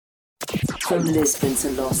From Lisbon to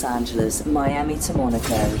Los Angeles, Miami to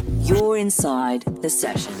Monaco, you're inside the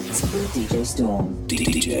sessions with DJ Storm.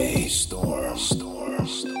 DJ Storm.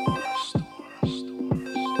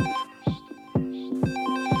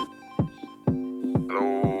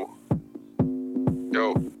 Hello.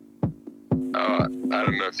 Yo. I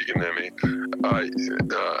don't know if you can hear me.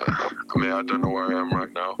 I don't know where I am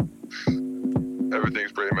right now.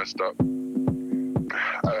 Everything's pretty messed up.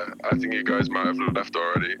 I think you guys might have left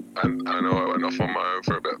already. And I know I went off on my own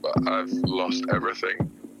for a bit, but I've lost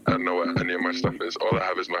everything. I don't know where any of my stuff is. All I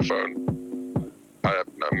have is my phone. I've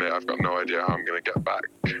got no idea how I'm going to get back.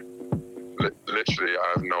 Literally,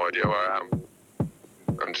 I have no idea where I am.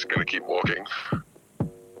 I'm just going to keep walking.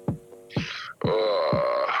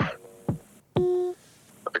 I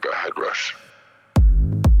got a head rush.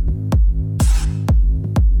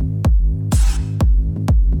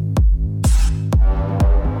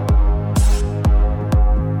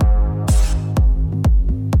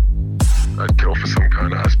 I'd kill for some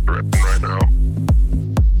kind of aspirin right now.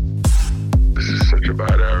 This is such a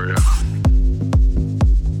bad area.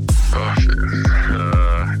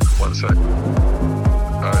 One sec.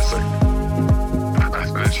 I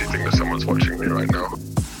literally think that someone's watching me right now.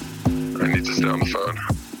 I need to stay on the phone.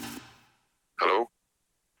 Hello?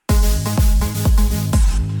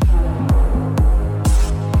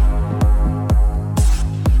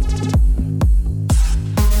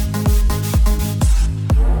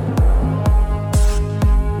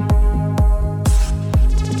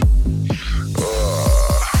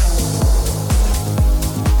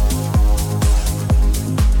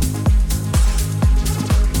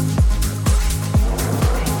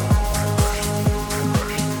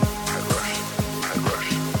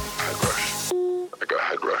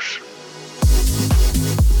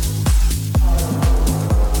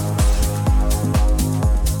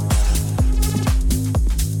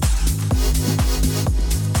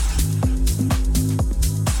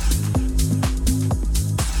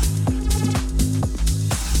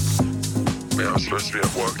 I'm supposed to be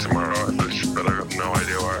at work tomorrow, but I have no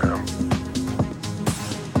idea where I am.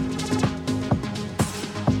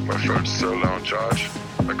 My phone's so low on charge.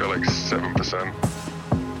 I got like 7%.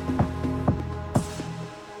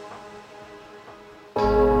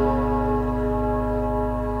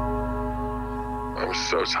 I'm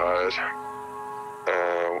so tired.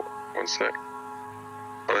 One sec.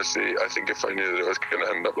 Honestly, I think if I knew that it was going to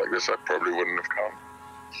end up like this, I probably wouldn't have come.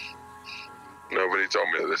 Nobody told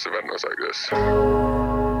me that this event was like this.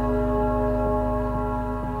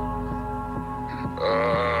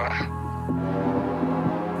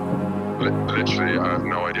 Literally, I have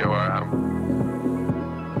no idea where I am.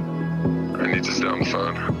 I need to stay on the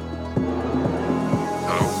phone.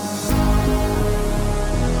 Hello?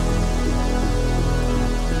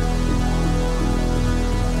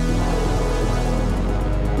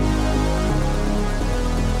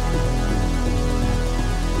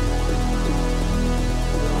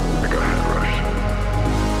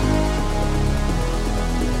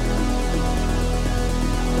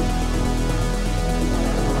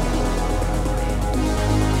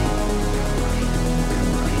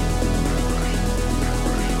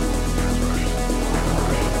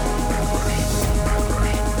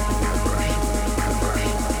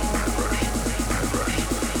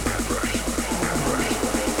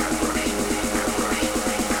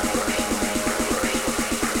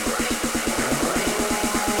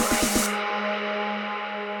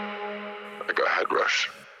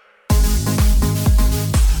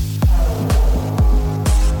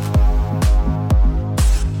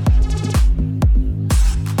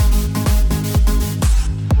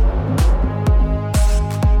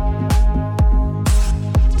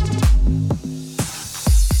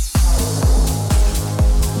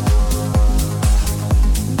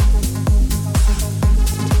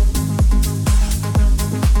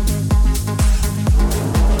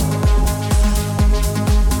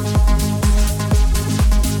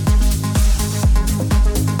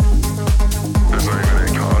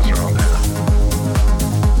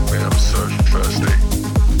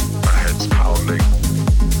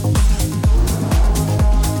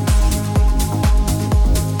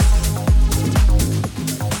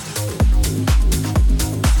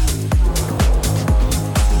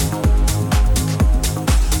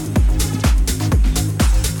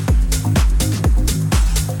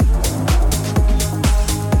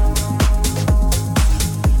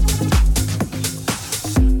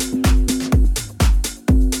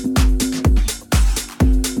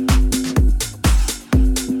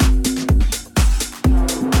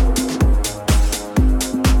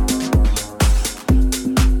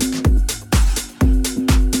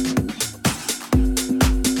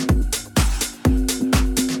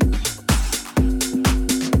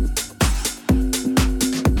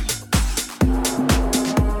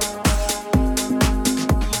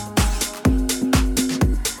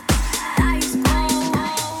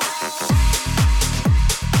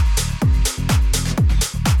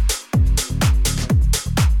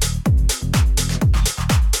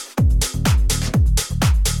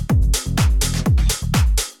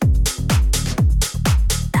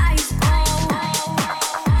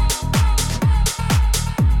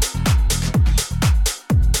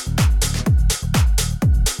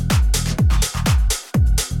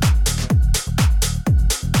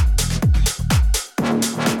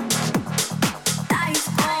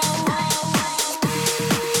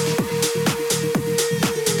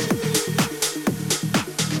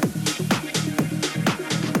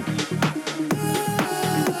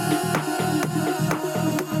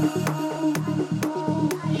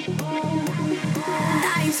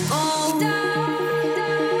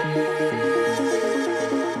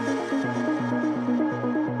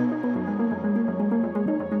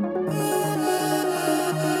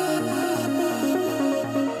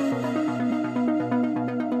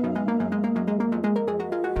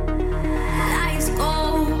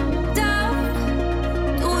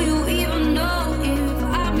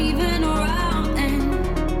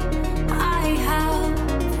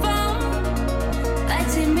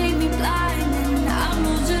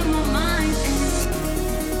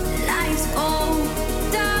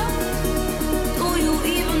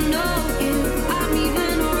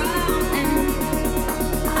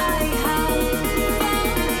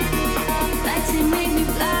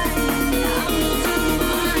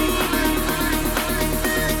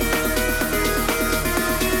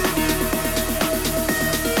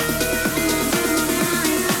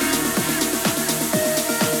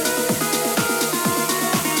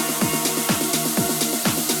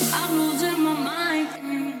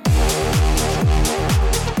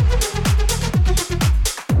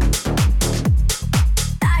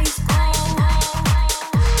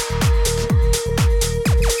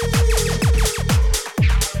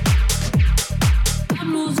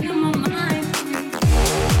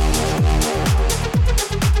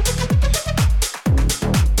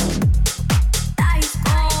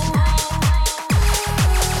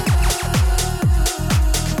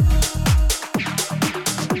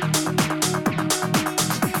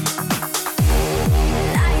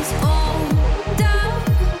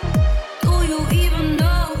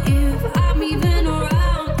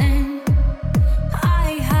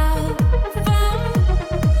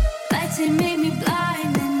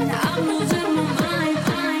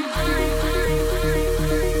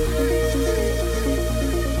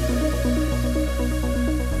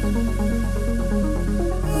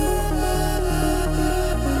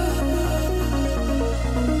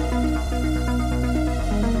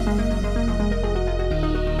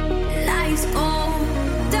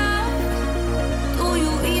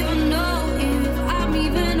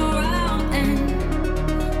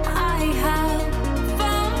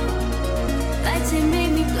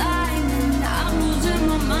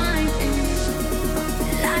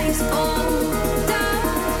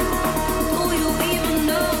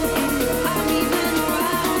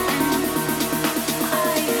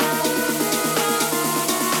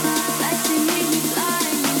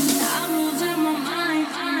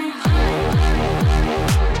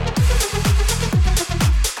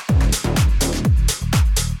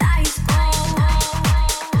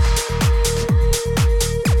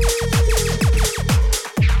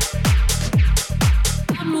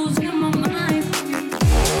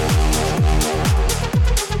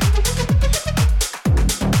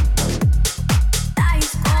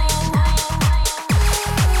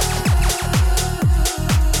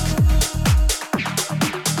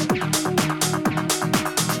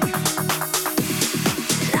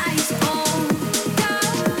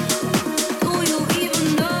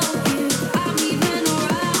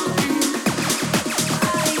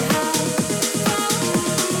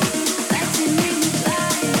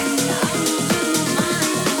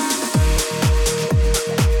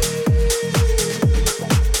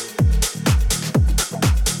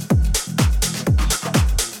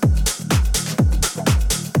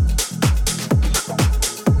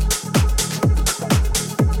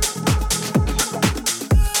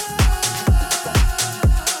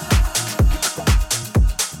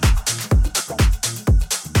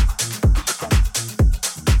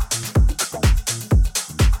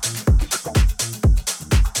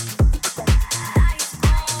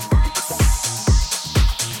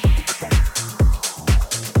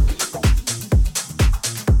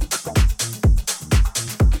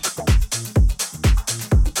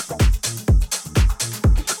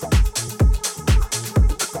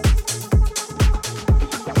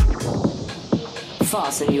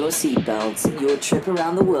 Fasten your seatbelts. Your trip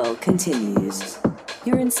around the world continues.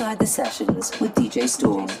 You're inside the sessions with DJ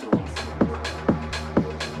Storm.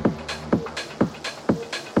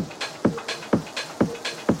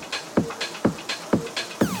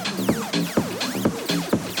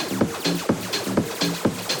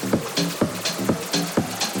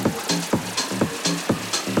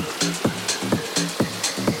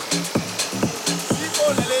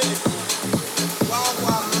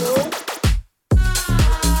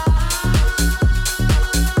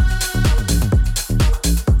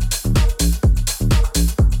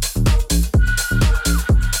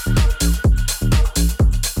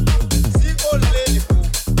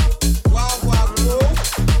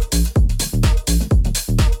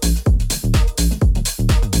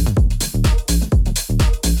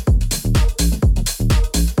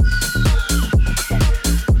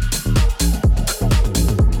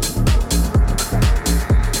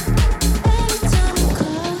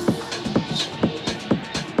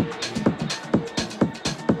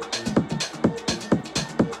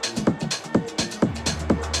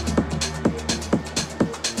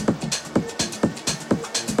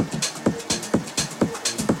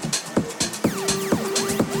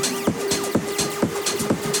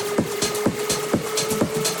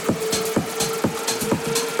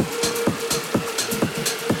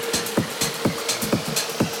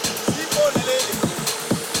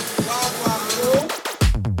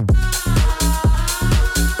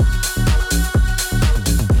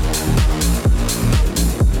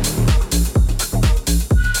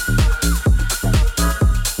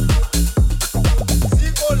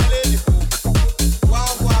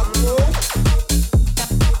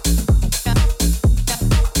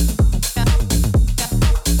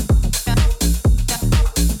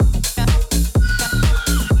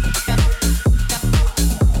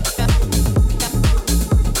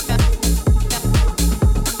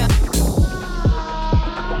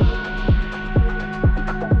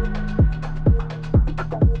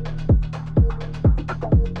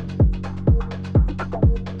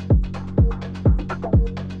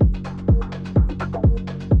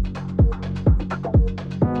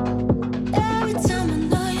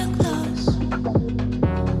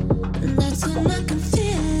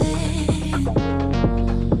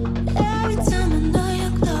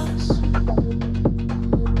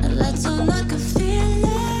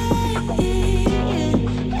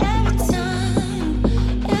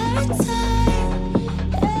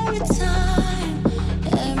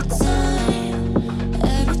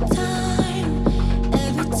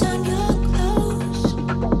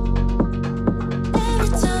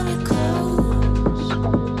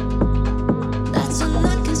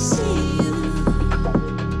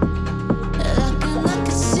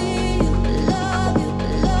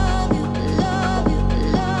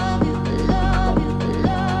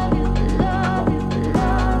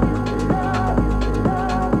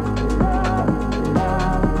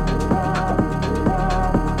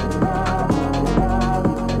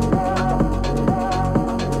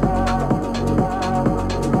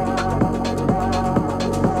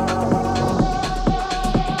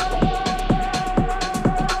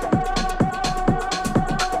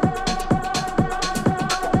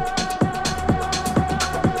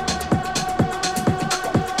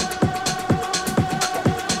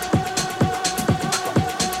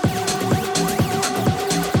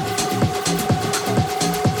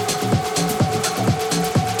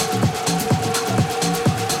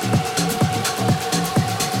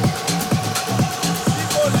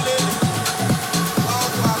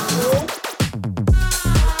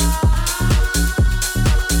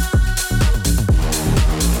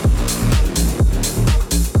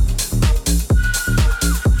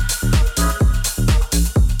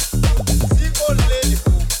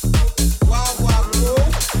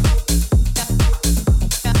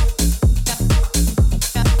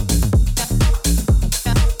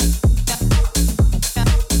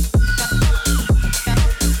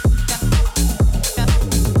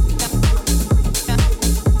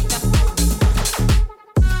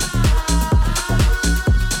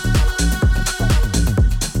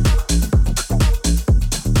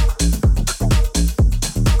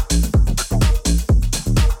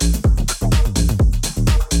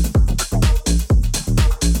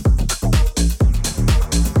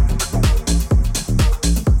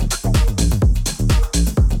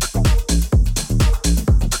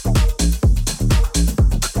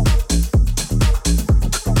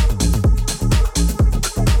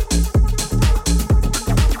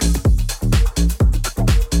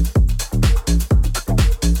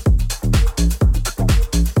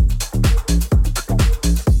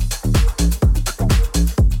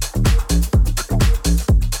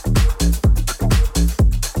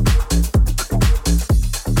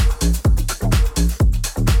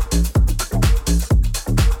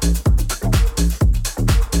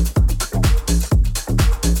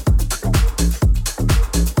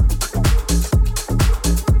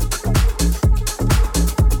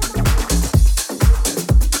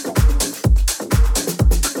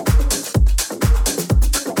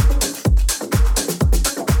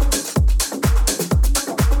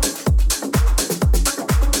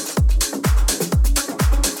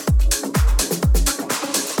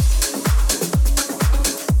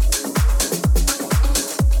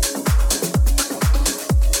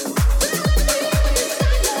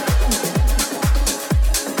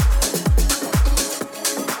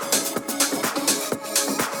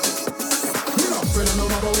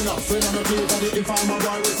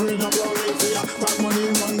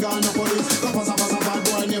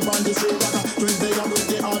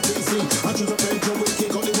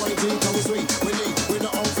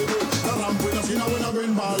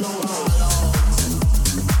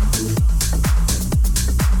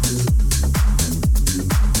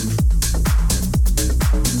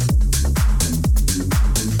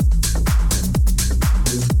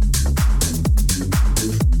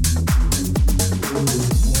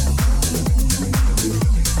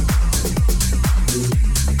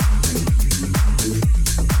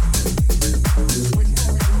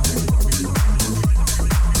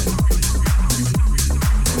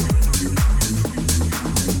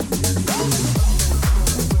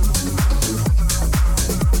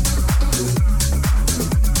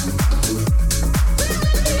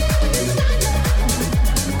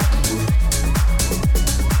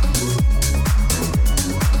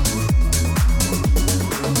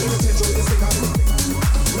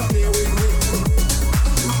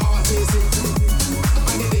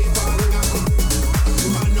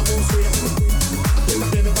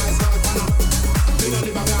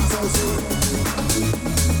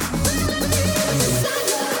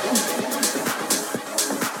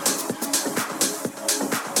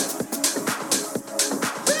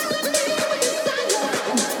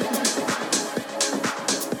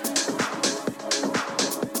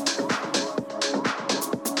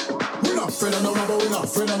 no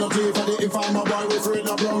friend of no thief. For the informer boy, we afraid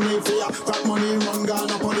no brown leaf here. Got money, run gun,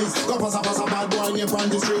 no police. Go pass a bad boy, name on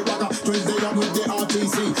the street. Back up, twins they up with the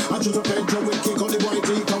RTC. I choose a Pedro, we kick on the boy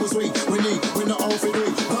teeth. Come we sweet, we need, we know how to do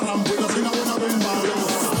it. Come with us, we know when I win ball.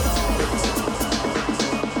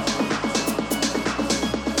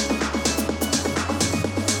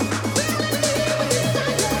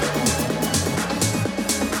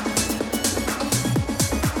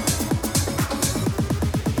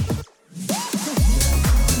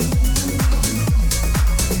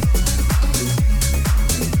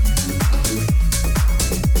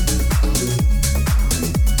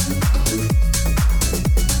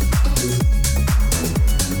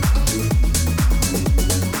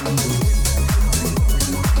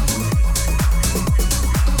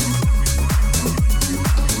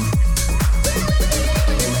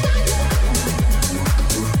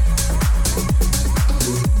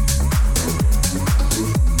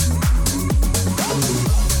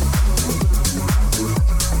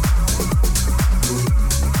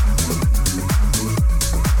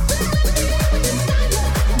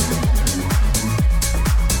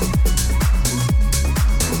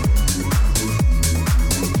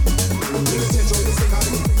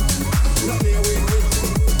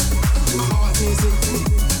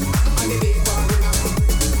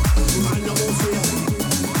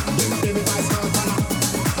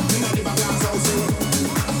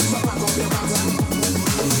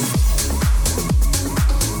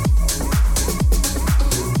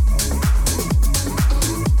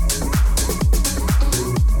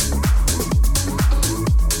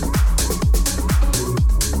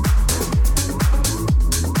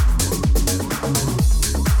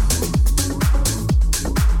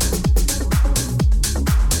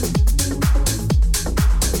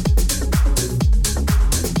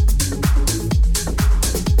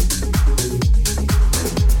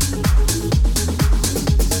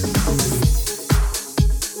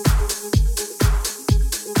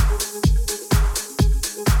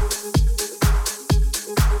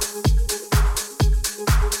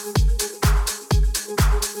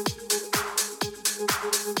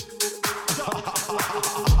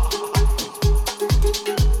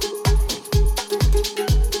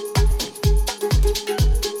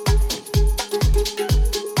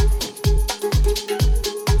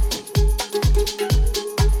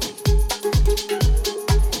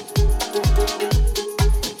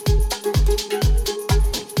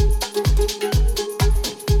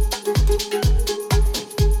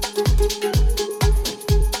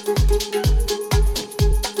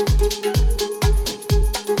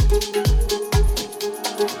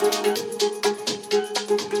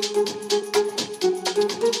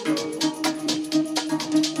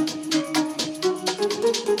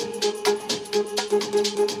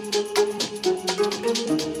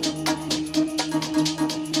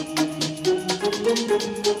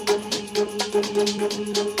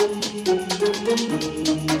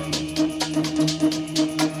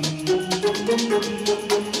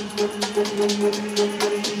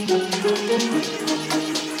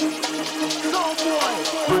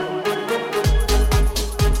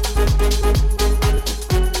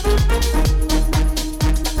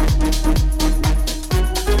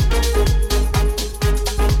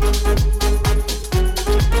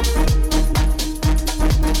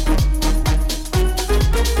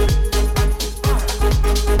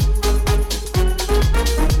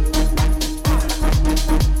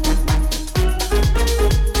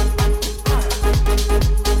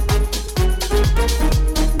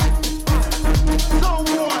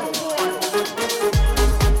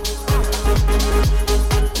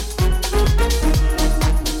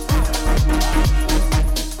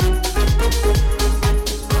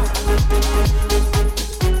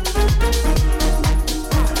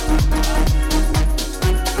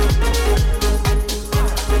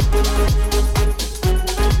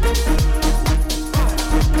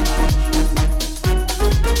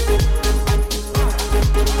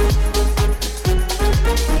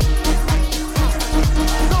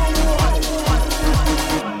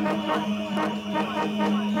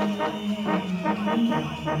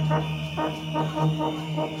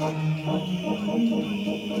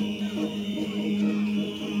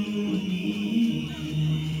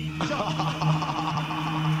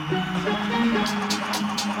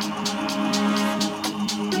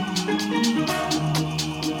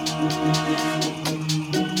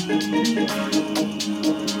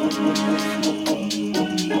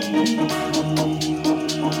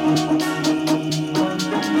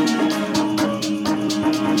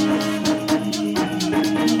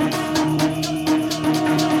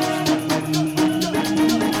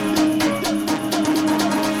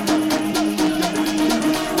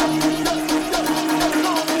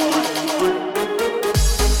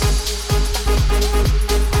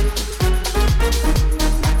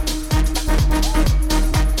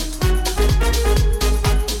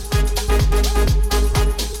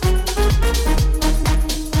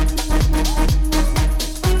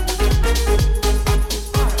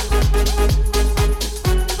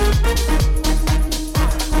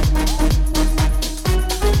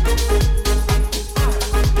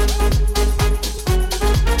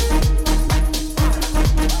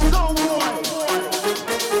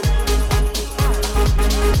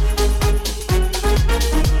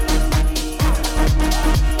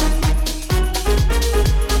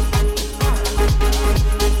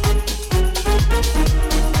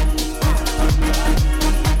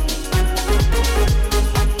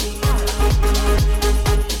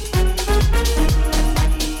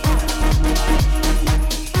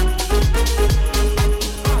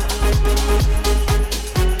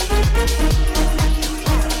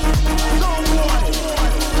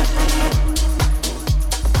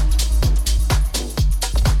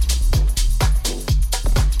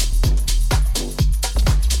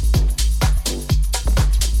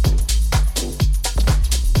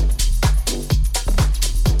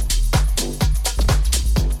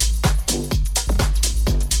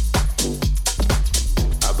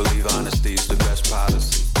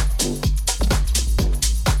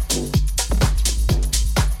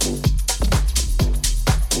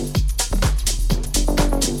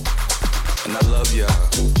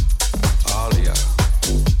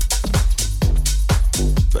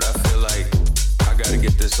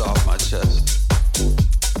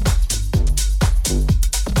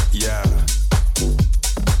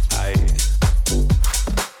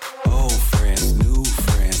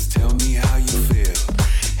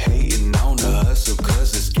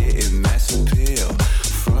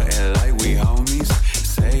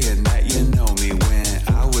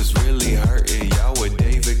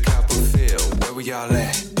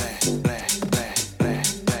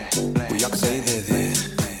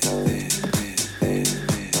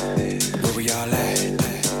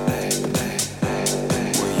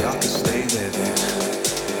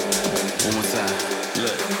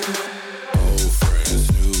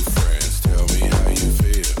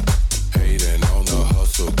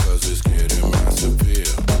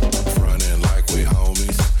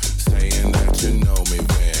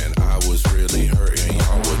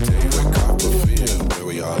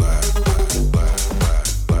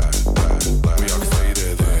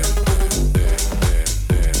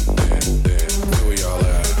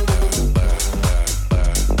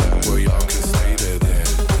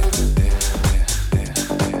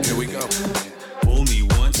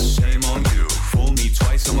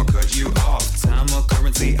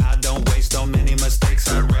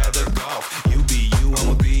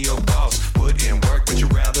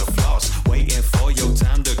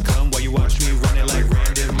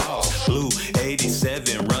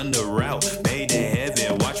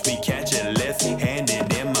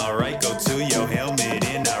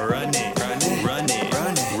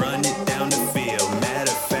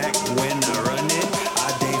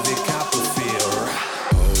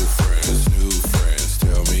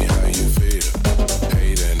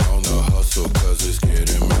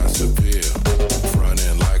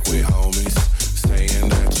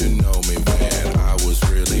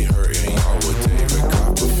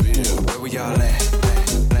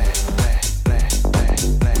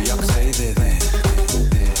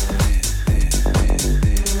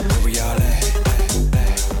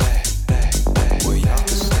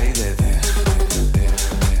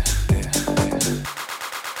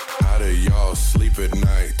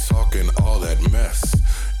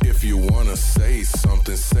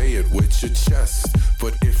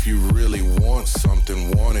 If you really want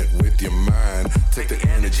something, want it with your mind. Take the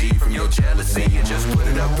energy from your jealousy and just put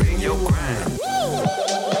it up in your grind.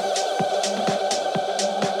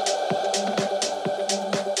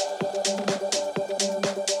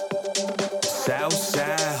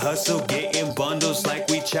 Southside hustle, getting bundles like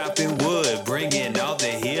we chopping wood, bringing all the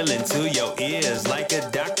healing to your ears like a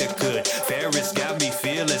doctor could. Ferris got me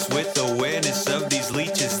fearless with awareness of these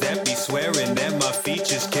leeches that be swearing that my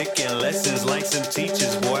features kicking lessons like some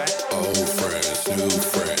teachers, boy. Old friends, new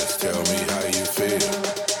friends, tell me how you feel.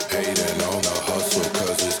 Hating on the hustle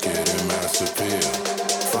cause it's getting mass appeal.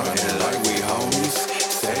 Frontin' like we homies,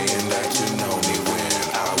 saying that you know me when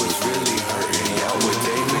I was really hurting. Y'all with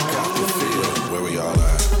David Copperfield. Where we all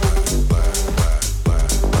at?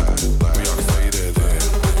 We all can say that then.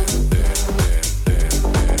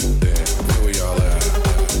 Where we all at?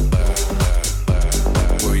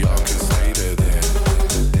 Where y'all can say that then.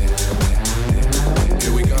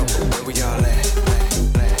 Here we go. Where we all at?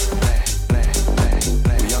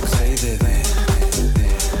 Where y'all can say that then.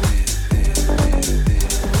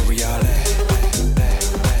 Where we all at?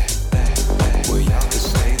 Where y'all can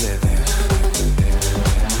say that then.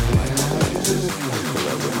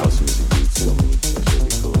 House music beats, so that should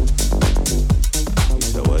be cool. You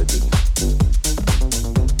said what?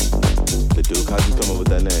 The Duke, how'd you come up with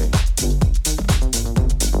that name?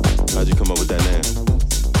 How'd you come up with that name?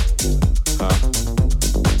 Huh?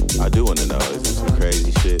 I do want to know. Is this some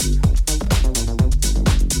crazy shit?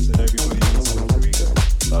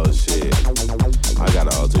 Oh shit. I got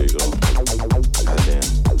an alter ego. Goddamn.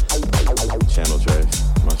 Channel trash.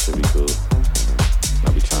 My shit be cool. I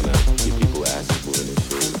be trying to get people asses moving and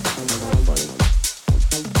shit. Funny.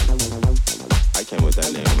 I came with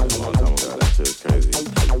that name like a long time ago. That shit was crazy.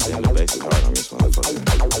 Damn, the bass is hard on this motherfucker.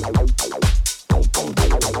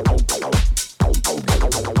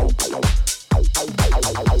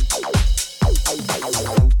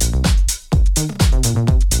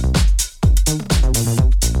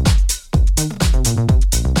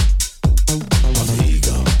 Alter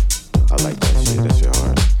ego. I like that shit. That shit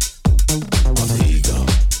hard. Alter ego.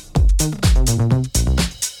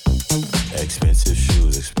 Expensive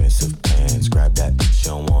shoes, expensive pants. Grab that, she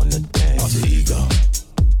don't wanna dance. Alter ego.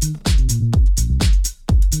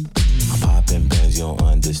 I'm popping bands, you don't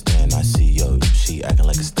understand. I see yo, she acting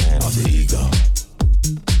like a stand. Alter ego.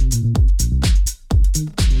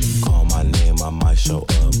 Call my name, I might show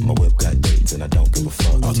up. My whip got dates and I don't give a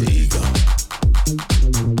fuck. Alter ego.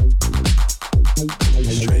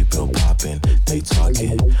 Straight pill popping, they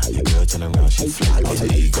talking. Your girl turn around, she fly. Alter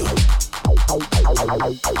ego. Alter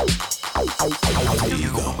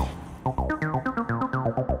ego.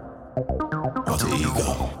 Alter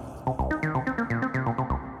ego.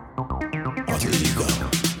 Alter ego.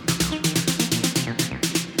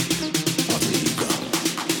 Alter ego.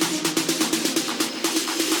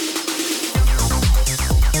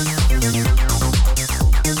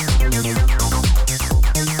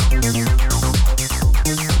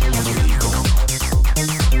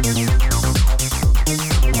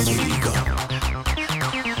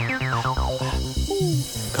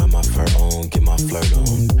 Got my fur on, get my flirt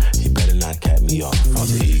on. He better not cat me off.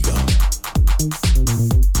 Alter ego.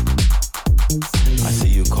 I see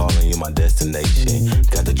you calling, you my destination.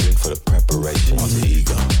 Got the drink for the preparation. Alter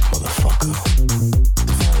ego, motherfucker.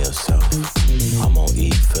 Define yourself. I'm on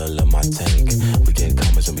E, fill up my tank. We get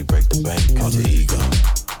comments and we break the bank. Alter ego.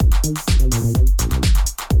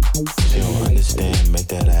 She don't understand, make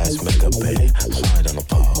that ass make a bed. Slide on the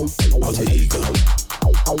pole. Alter ego.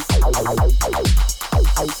 Alter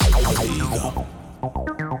ego.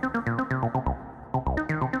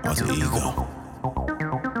 Alter ego.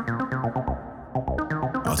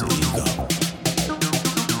 Alter ego.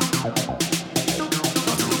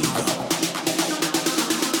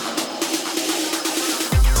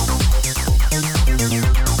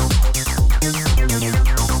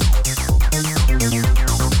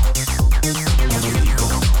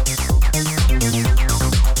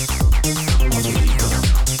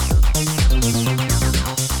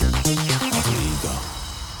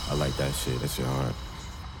 That shit, that shit hard.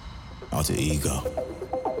 Alter ego.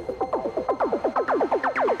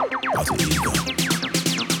 Alter ego.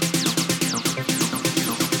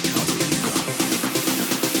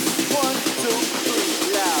 One, two,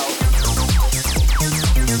 three, loud.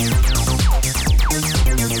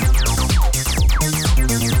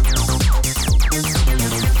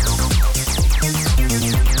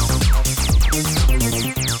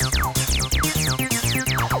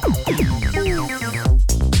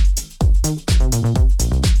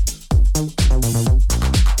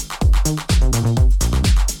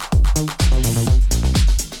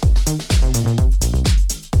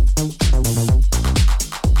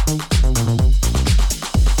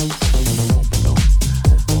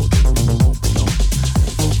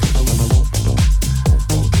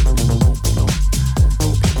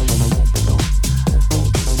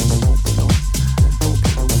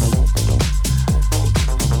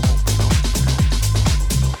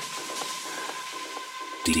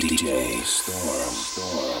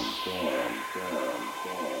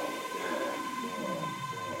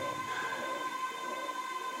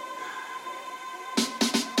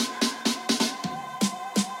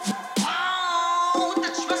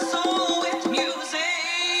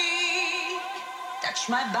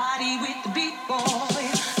 body with the beat, boy.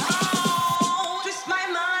 Oh, twist my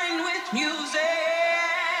mind with music.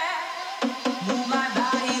 Move my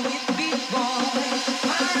body with the beat, boy.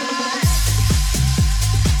 Alright.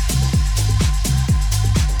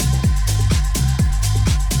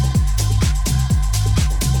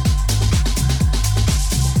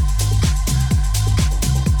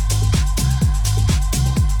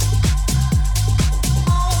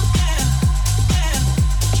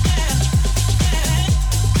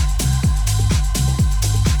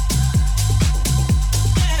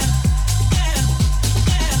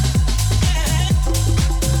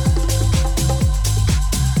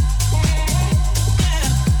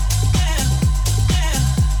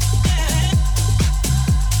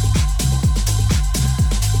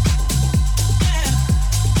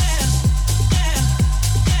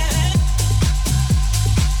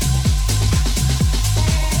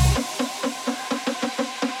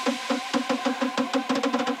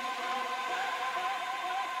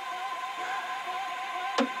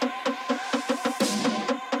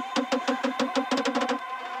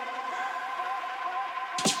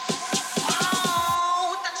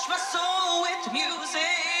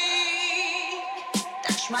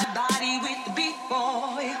 My body with the beat,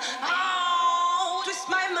 boy. Oh, twist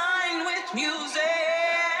my mind with music.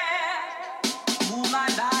 Move my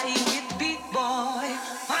body with the beat, boy.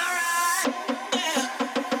 Alright.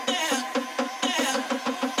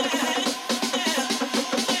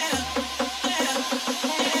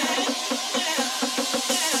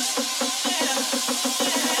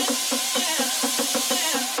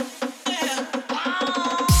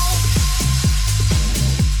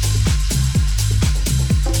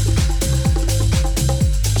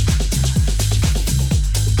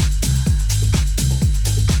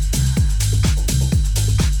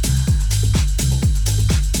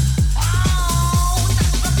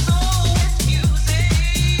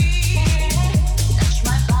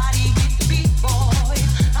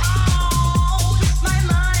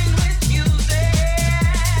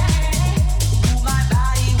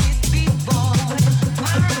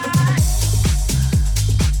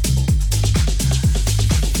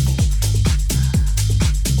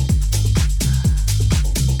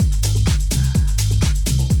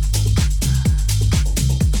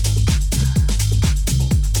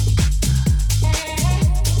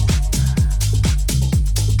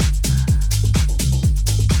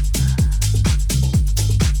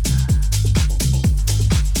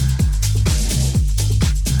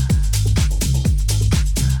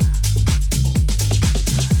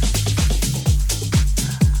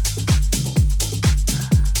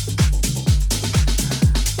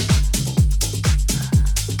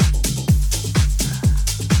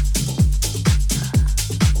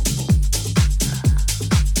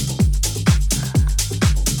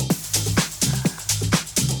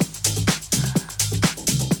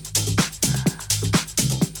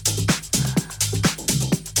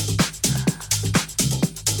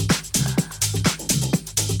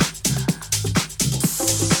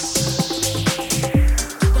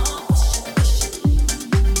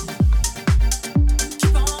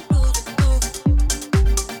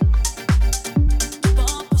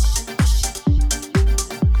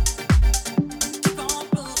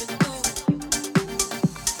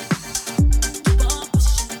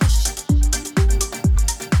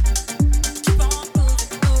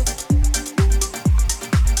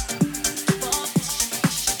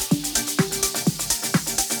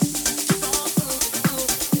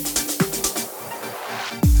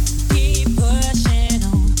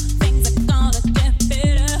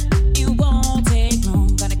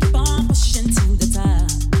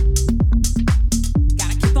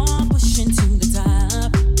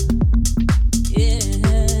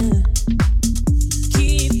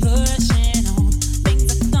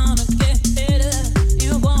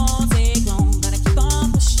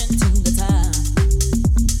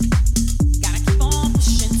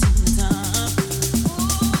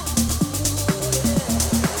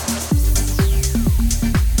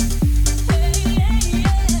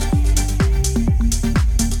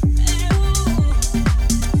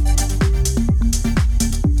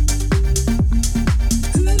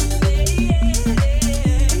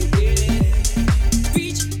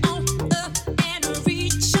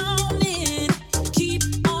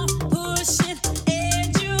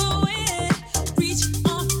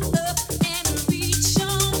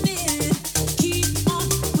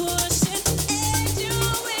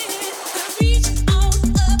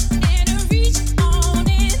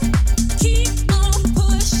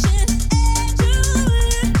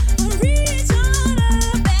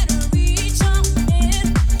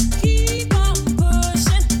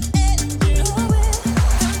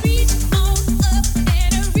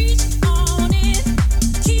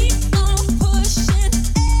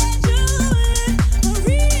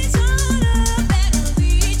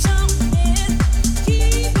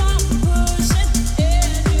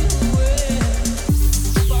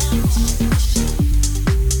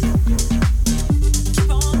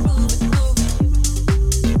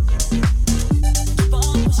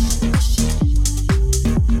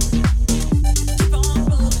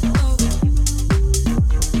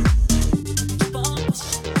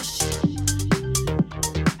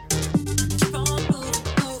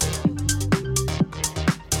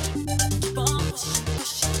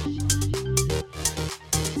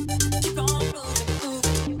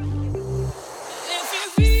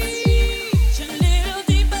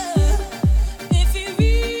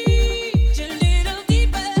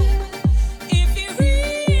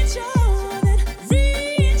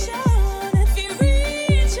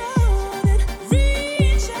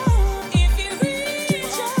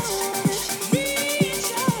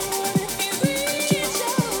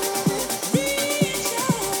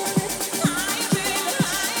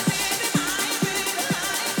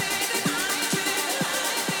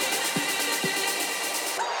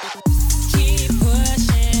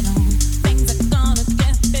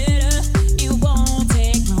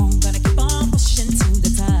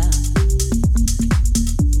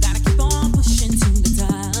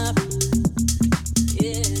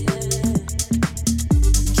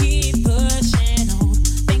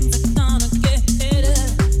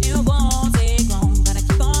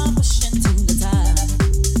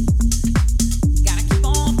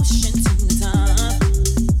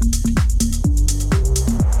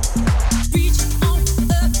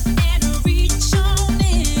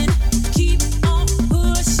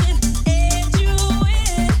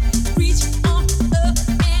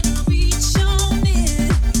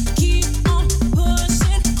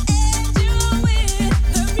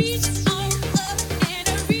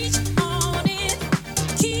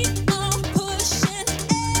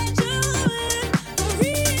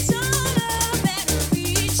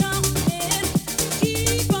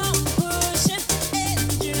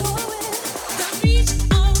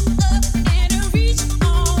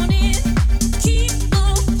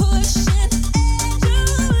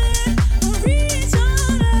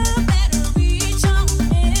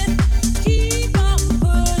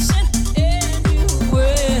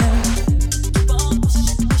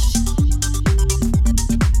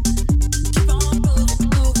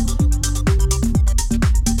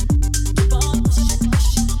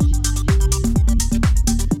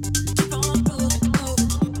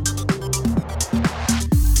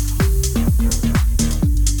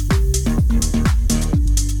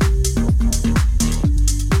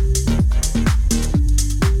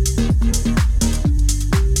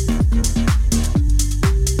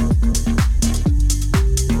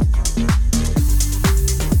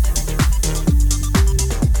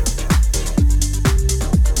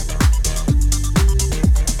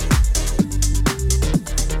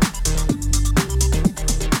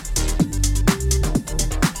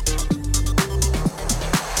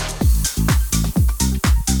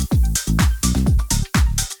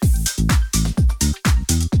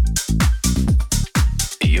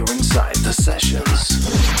 Sessions.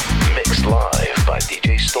 Mixed live by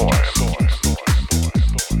DJ Storm.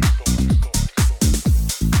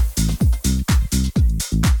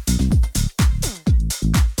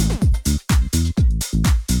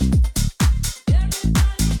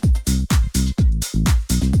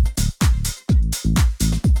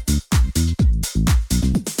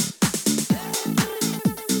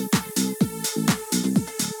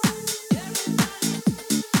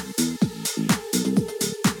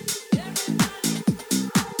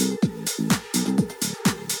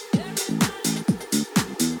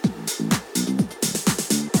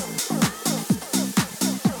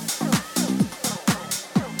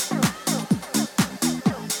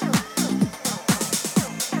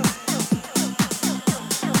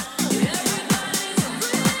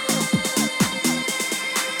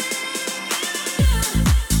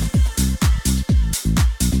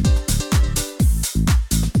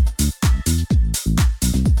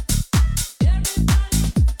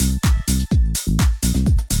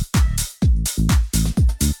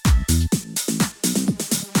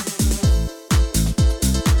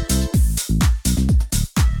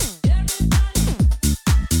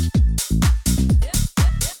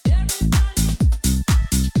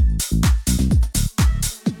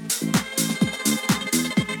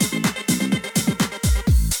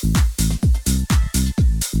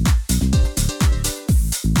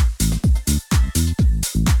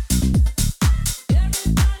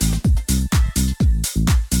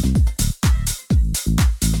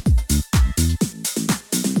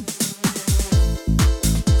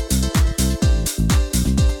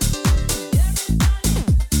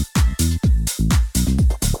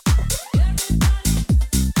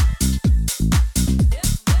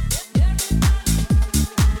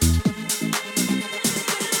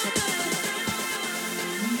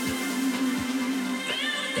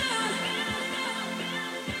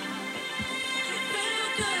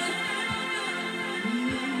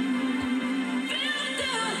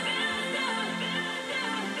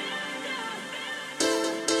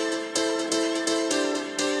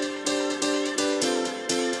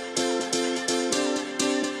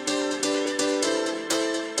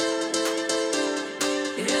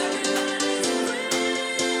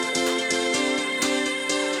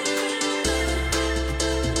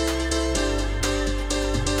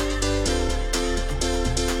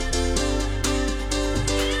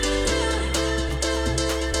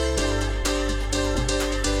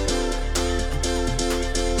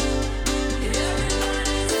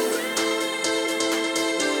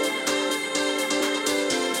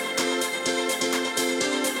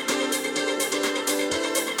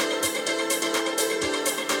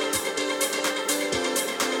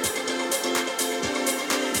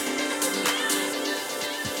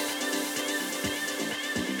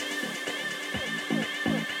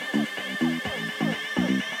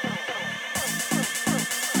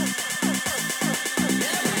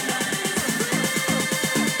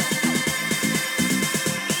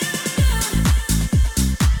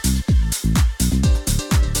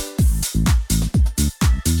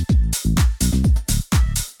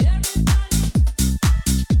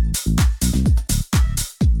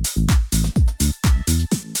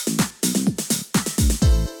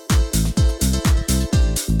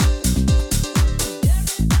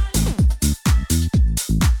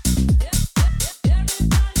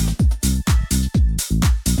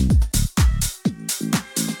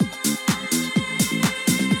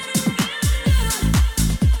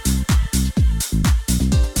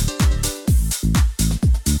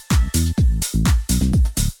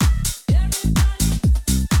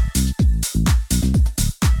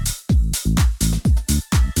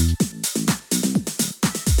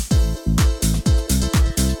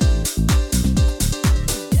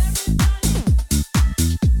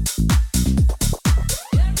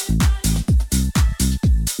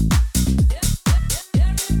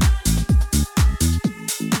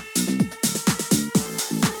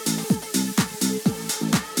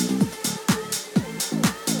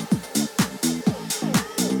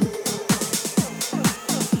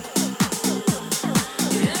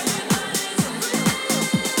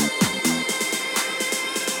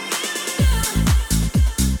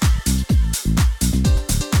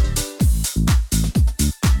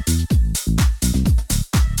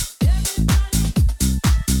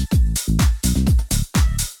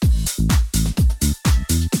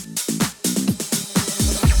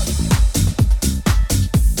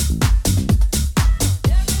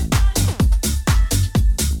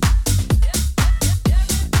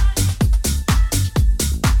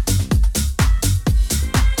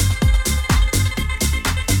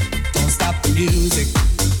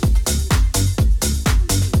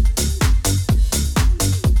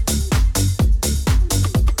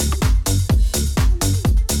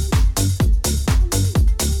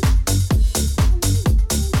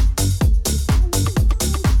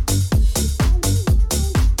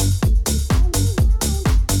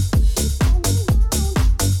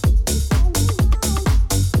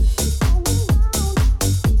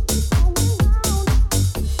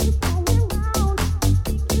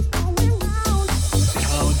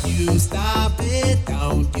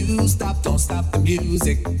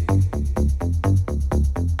 music.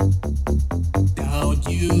 Don't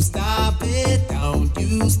you stop it, don't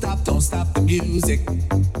you stop, don't stop the music.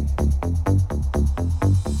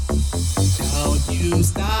 Don't you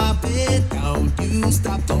stop it, don't you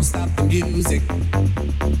stop, don't stop the music.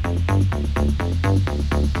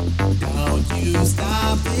 Don't you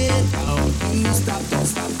stop it, don't you stop, don't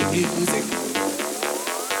stop the music.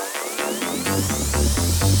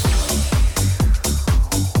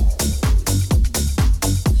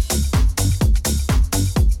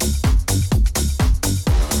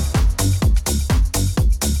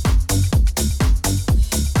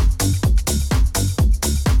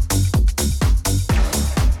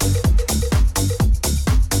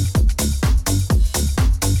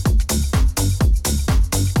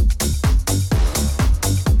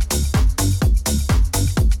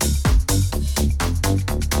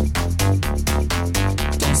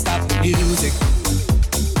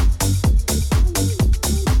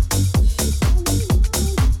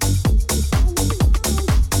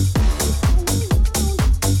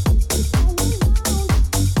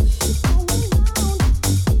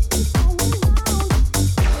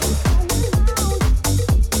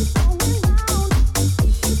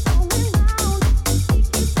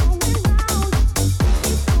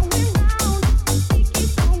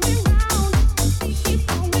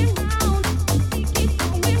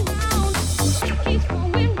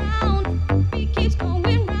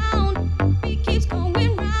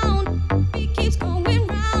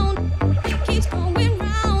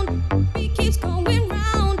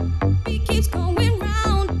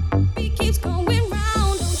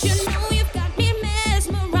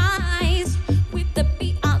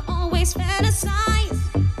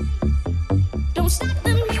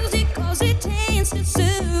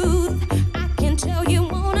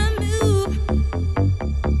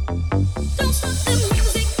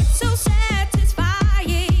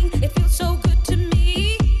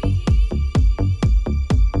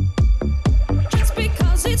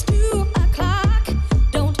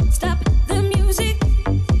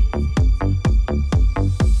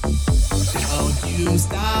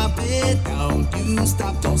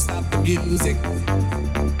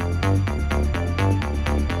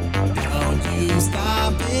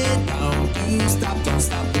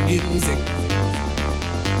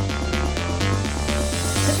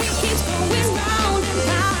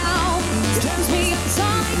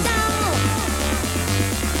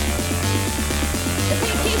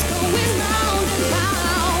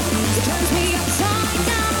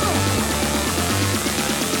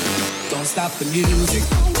 Stop the music.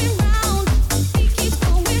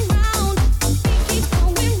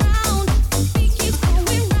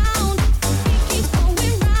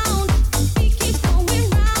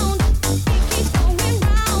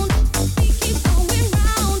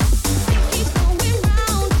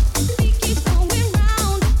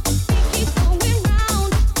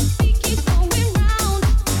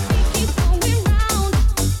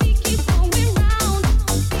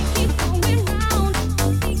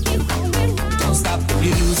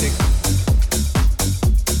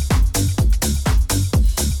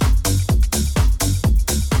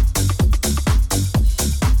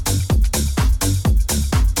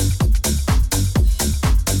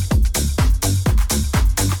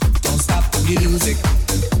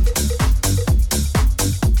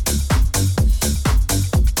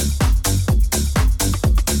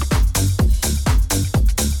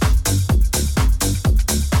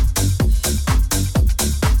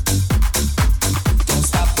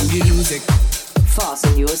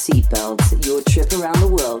 Fasten your seatbelts. Your trip around the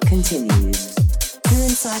world continues. You're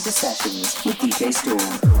inside the sessions with DJ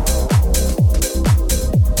Storm.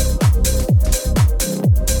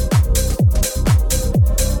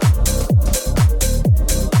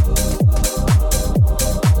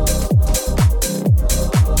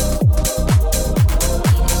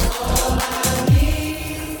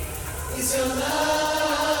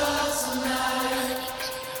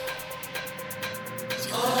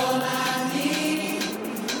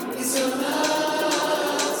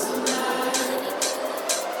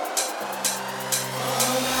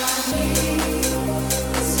 All I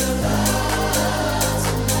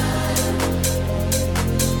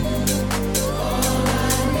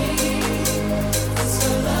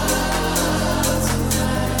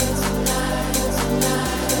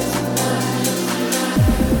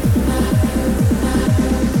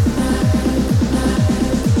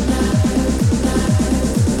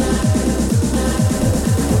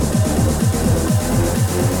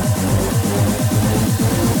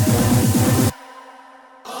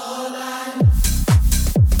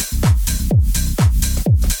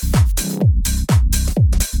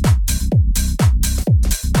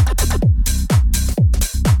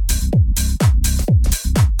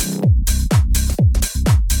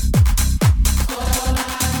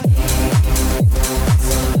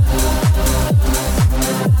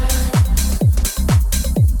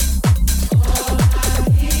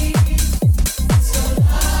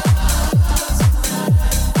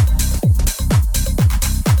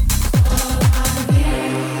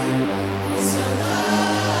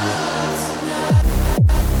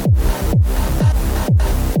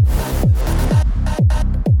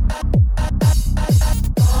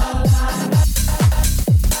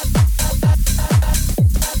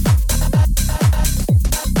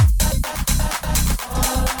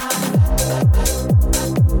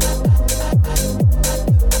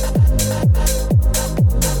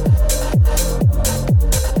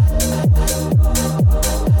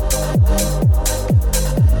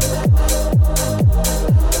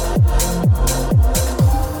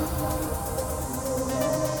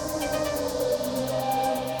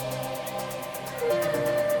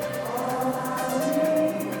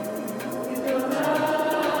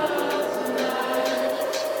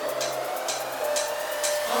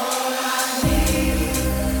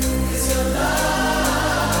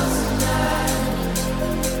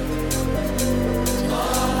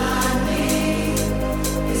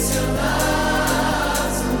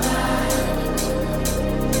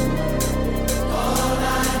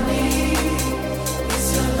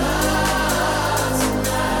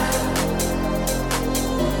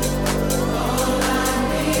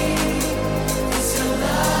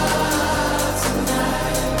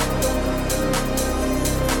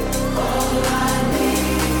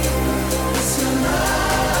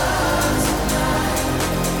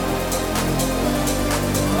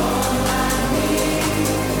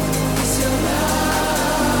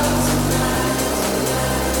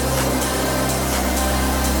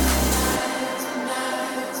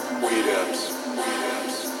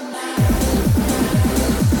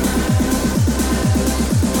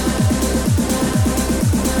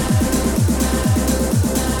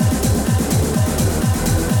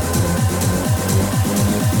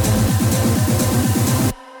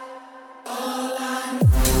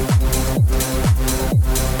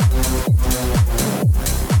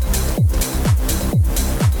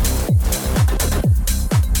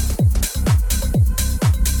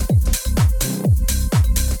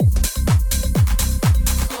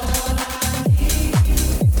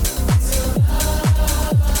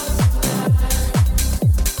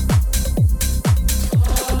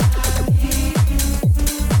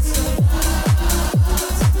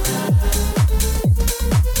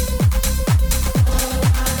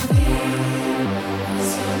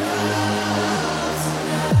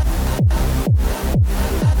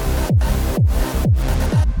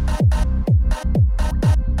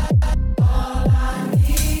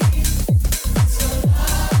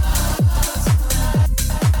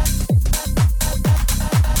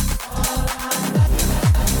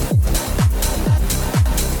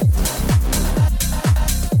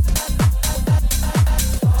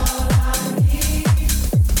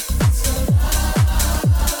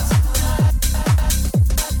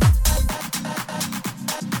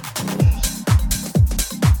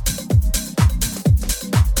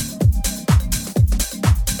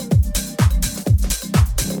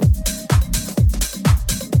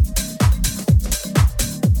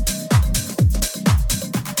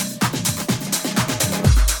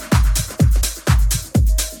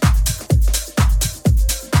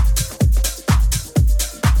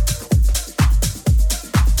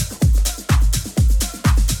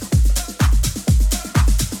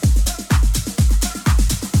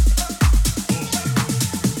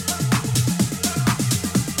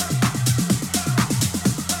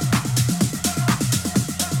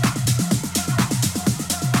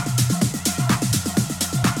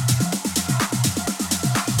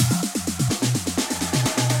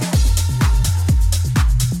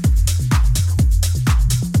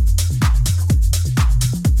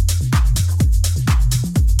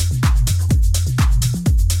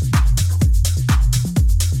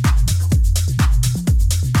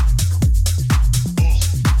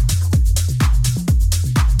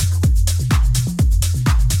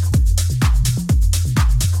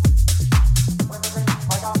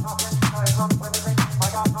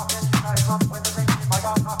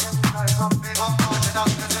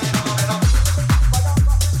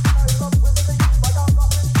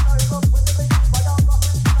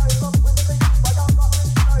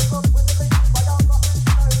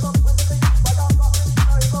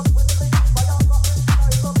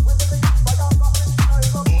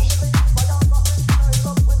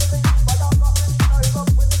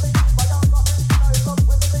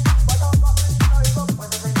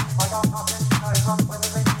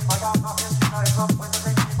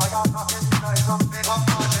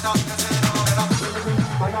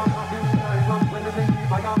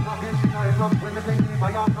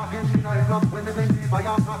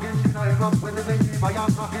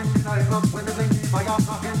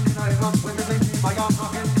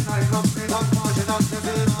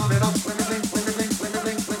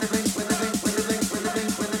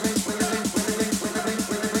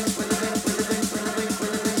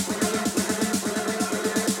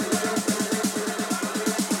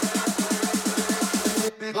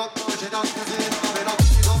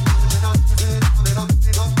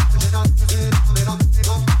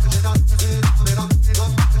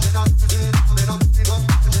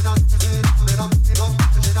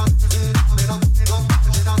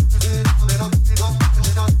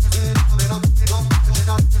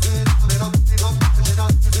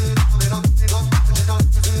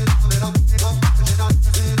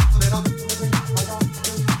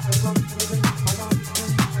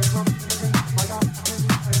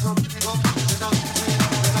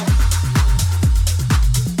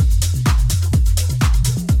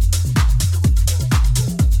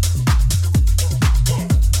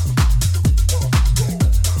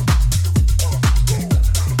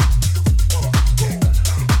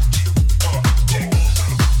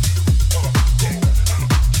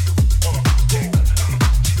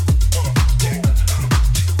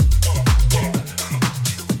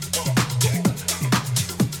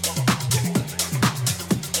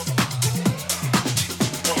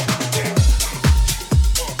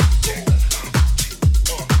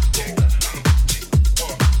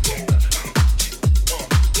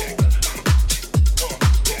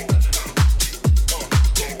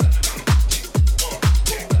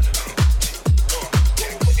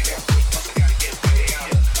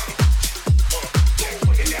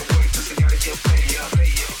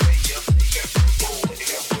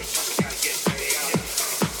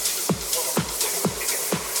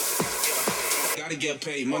get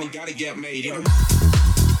paid, money gotta get made. You know?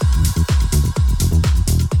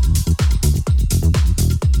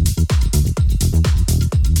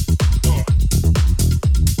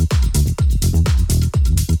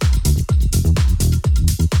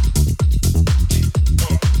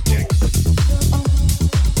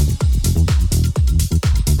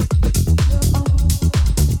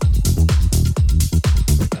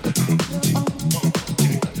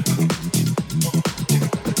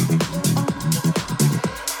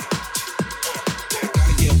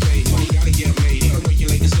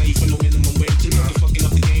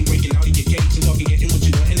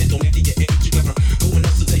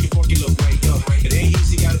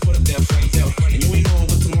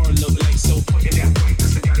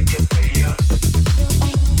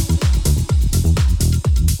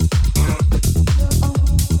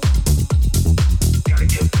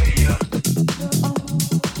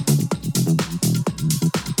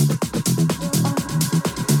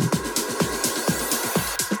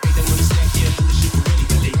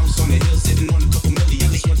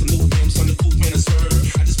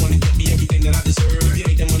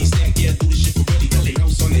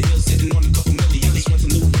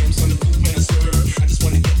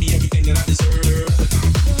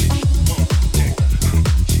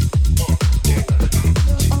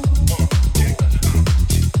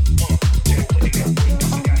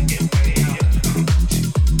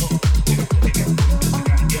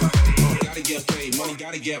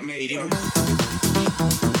 Get made, you know?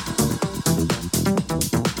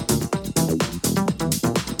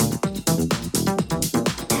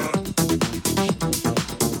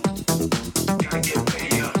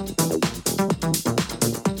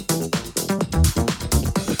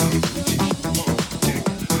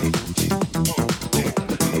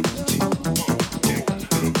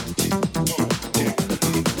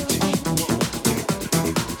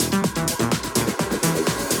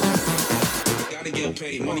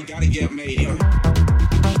 Money gotta get made, you know?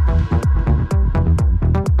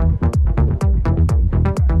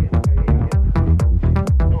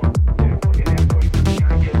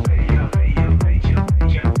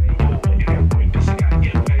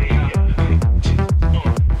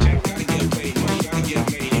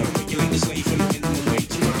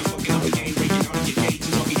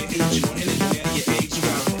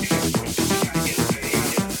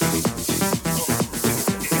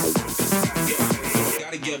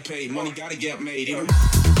 Money gotta get made, you know?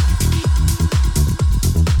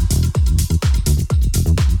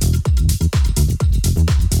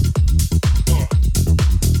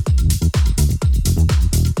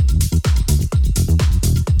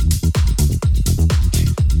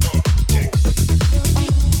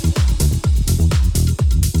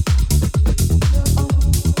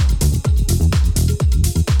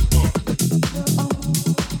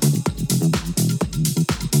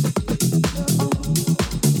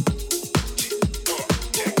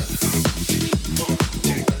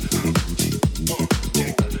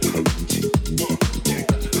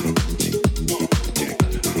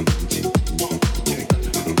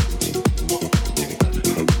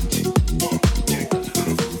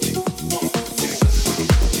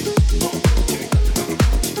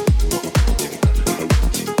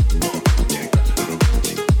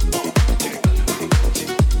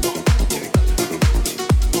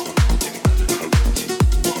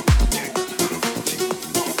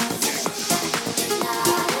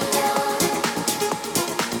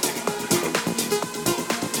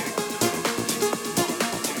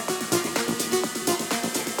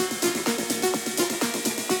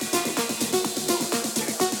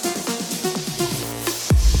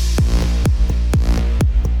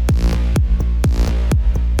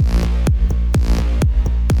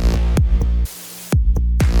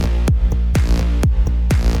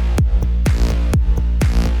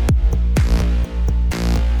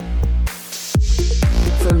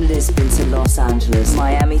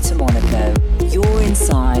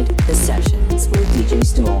 DJ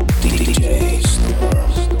Storm. DJ Storm.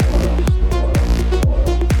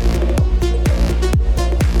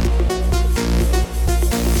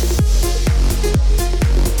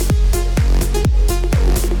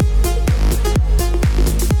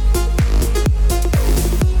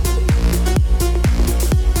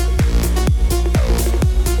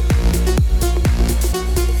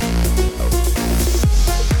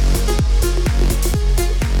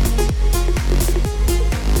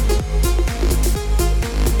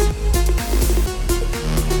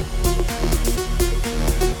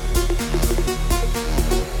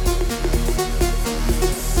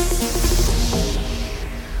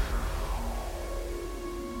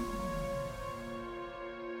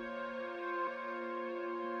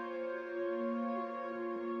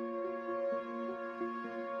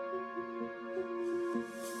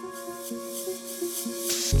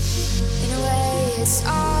 It's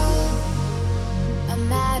all a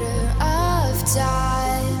matter of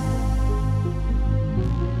time.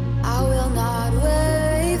 I will not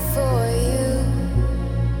wait for you.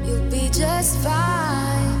 You'll be just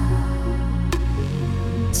fine.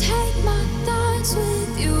 Take my thoughts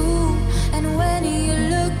with you, and when you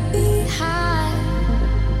look behind,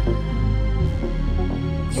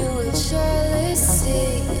 you will surely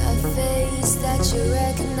see a face that you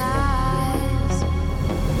recognize.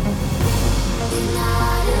 You're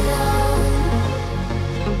not alone.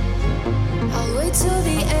 I'll wait till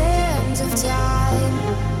the end of time.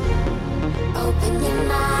 Open your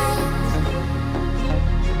mind.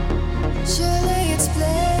 Surely it's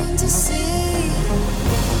plain to see.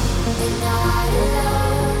 You're not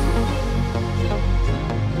alone.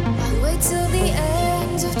 I'll wait till the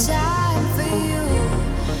end of time for you.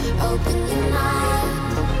 Open your mind.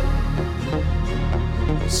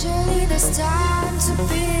 Surely there's time to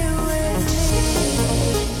be with me.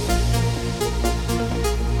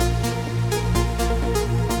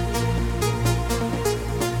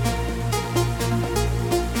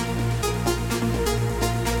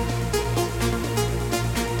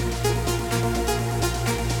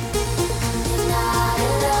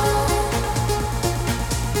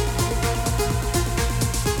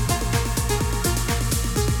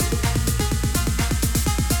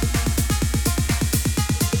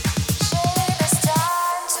 Surely there's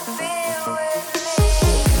time to be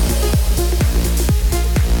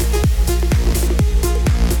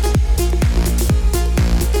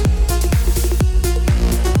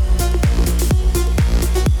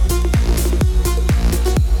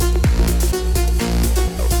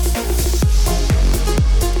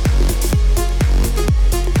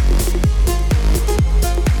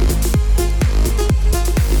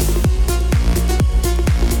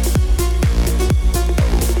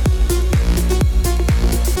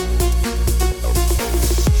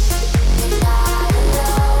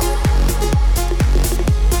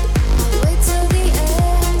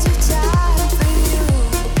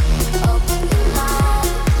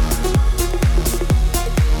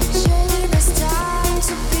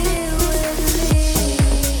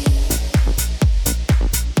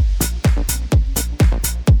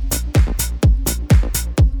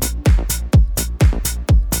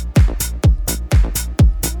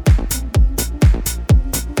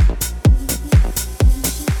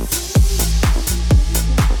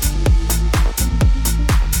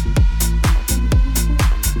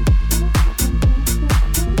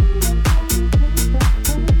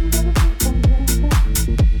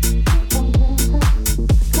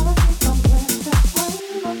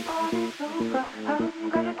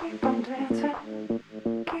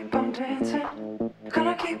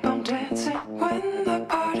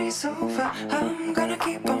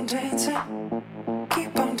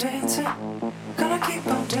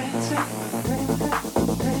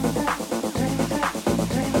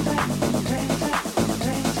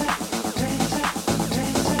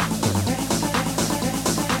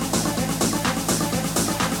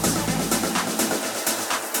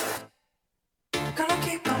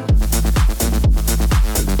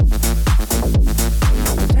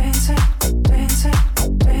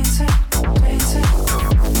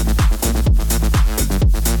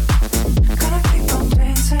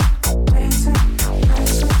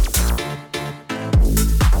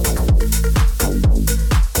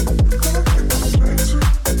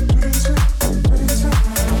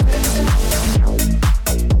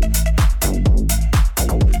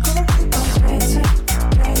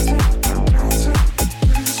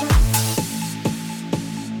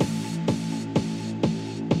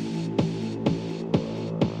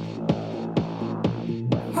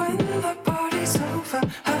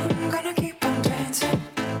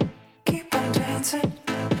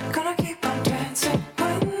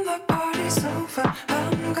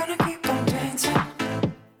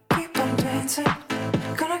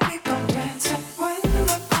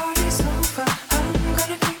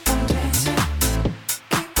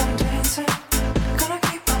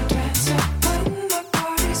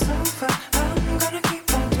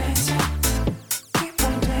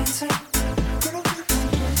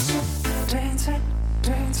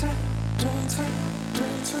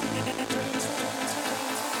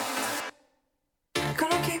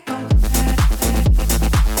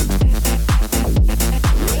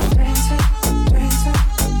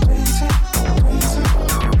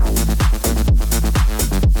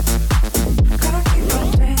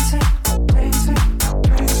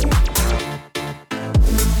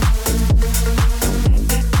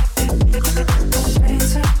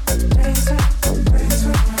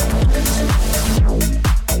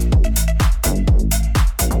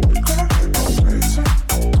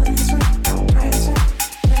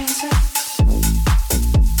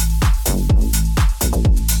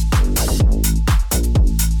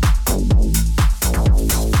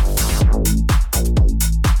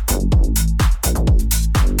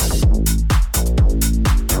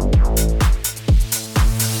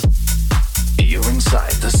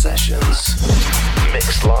Sessions.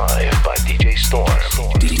 Mixed live by DJ Storm.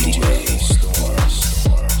 DJ